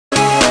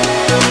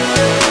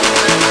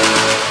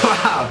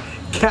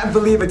Can't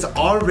believe it's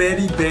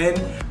already been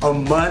a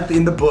month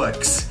in the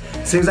books.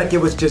 Seems like it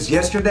was just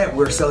yesterday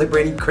we're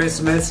celebrating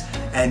Christmas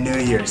and New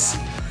Year's.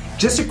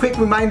 Just a quick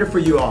reminder for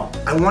you all,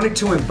 I wanted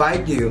to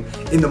invite you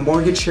in the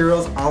Mortgage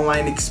Heroes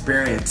online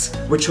experience,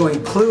 which will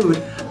include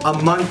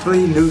a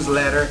monthly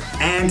newsletter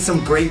and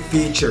some great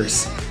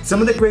features.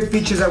 Some of the great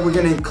features that we're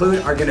going to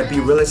include are going to be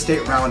Real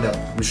Estate Roundup.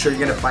 I'm sure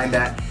you're going to find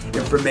that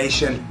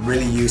information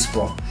really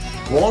useful.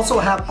 We'll also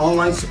have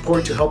online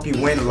support to help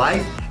you win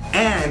life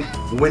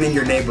and win in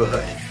your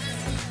neighborhood.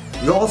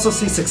 You'll also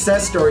see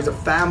success stories of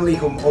family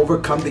who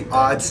overcome the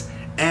odds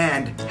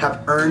and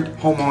have earned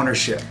home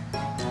ownership.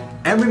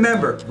 And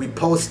remember, we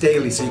post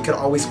daily, so you can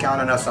always count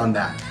on us on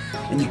that.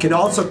 And you can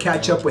also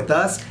catch up with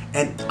us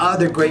and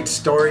other great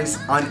stories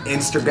on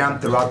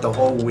Instagram throughout the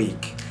whole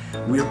week.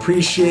 We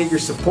appreciate your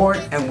support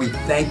and we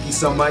thank you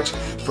so much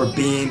for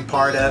being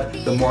part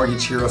of the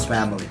Mortgage Heroes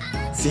family.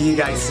 See you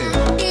guys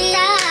soon.